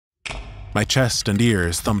My chest and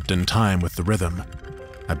ears thumped in time with the rhythm.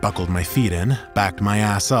 I buckled my feet in, backed my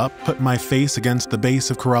ass up, put my face against the base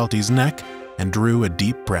of Coralti's neck, and drew a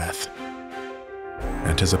deep breath.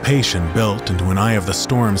 Anticipation built into an eye of the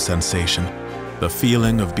storm sensation, the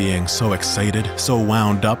feeling of being so excited, so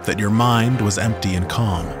wound up that your mind was empty and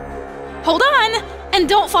calm. Hold on, and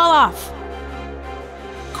don't fall off.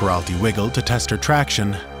 Coralti wiggled to test her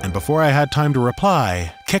traction, and before I had time to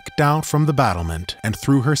reply, kicked out from the battlement and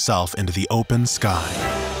threw herself into the open sky.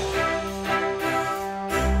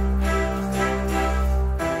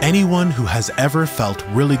 Anyone who has ever felt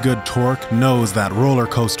really good torque knows that roller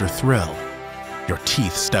coaster thrill. Your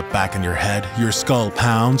teeth step back in your head, your skull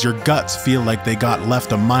pounds, your guts feel like they got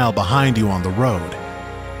left a mile behind you on the road.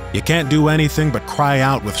 You can't do anything but cry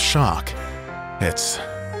out with shock. It's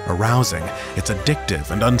arousing, it's addictive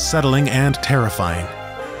and unsettling and terrifying.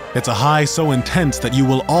 It's a high so intense that you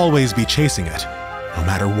will always be chasing it, no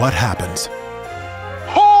matter what happens.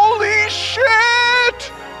 Holy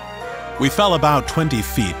shit! We fell about 20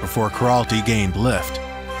 feet before Coralti gained lift.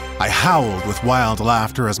 I howled with wild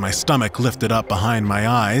laughter as my stomach lifted up behind my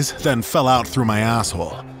eyes, then fell out through my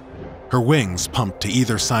asshole. Her wings pumped to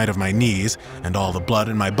either side of my knees, and all the blood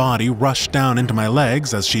in my body rushed down into my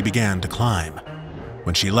legs as she began to climb.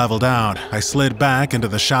 When she leveled out, I slid back into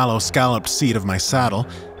the shallow scalloped seat of my saddle,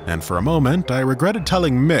 and for a moment I regretted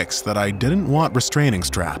telling Mix that I didn't want restraining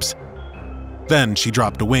straps. Then she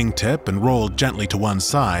dropped a wingtip and rolled gently to one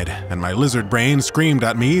side, and my lizard brain screamed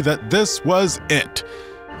at me that this was it.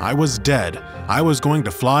 I was dead. I was going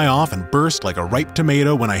to fly off and burst like a ripe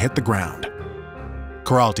tomato when I hit the ground.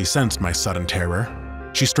 Coralti sensed my sudden terror.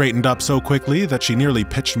 She straightened up so quickly that she nearly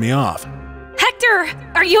pitched me off. Hector,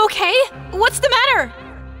 are you okay? What's the matter?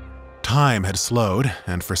 Time had slowed,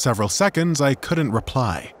 and for several seconds I couldn't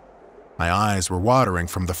reply. My eyes were watering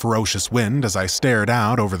from the ferocious wind as I stared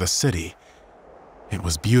out over the city. It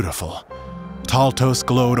was beautiful. Taltos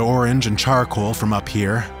glowed orange and charcoal from up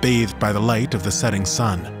here, bathed by the light of the setting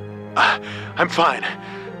sun. I'm fine.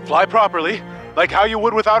 Fly properly, like how you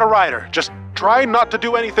would without a rider. Just try not to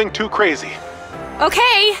do anything too crazy.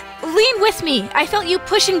 Okay, lean with me. I felt you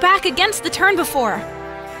pushing back against the turn before.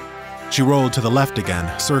 She rolled to the left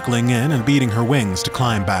again, circling in and beating her wings to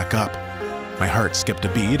climb back up. My heart skipped a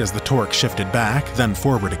beat as the torque shifted back, then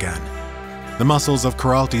forward again. The muscles of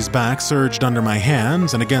Coralti's back surged under my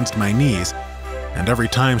hands and against my knees, and every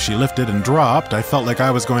time she lifted and dropped, I felt like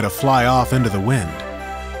I was going to fly off into the wind.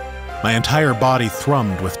 My entire body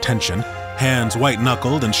thrummed with tension, hands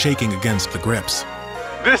white-knuckled and shaking against the grips.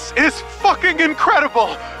 This is fucking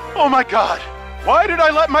incredible! Oh my god! Why did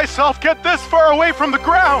I let myself get this far away from the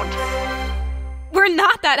ground? We're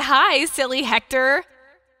not that high, silly Hector.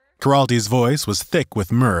 Coralti's voice was thick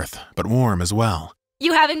with mirth, but warm as well.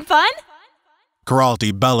 You having fun?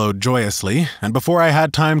 Coralti bellowed joyously, and before I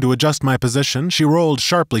had time to adjust my position, she rolled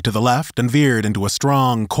sharply to the left and veered into a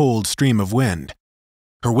strong, cold stream of wind.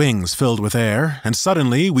 Her wings filled with air, and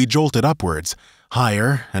suddenly we jolted upwards,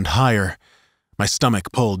 higher and higher. My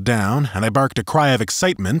stomach pulled down, and I barked a cry of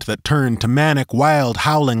excitement that turned to manic, wild,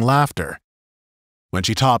 howling laughter. When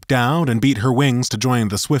she topped out and beat her wings to join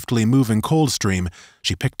the swiftly moving cold stream,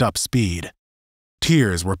 she picked up speed.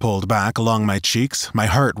 Tears were pulled back along my cheeks, my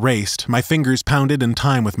heart raced, my fingers pounded in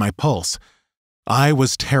time with my pulse. I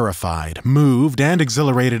was terrified, moved, and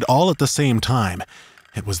exhilarated all at the same time.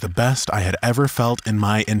 It was the best I had ever felt in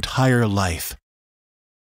my entire life.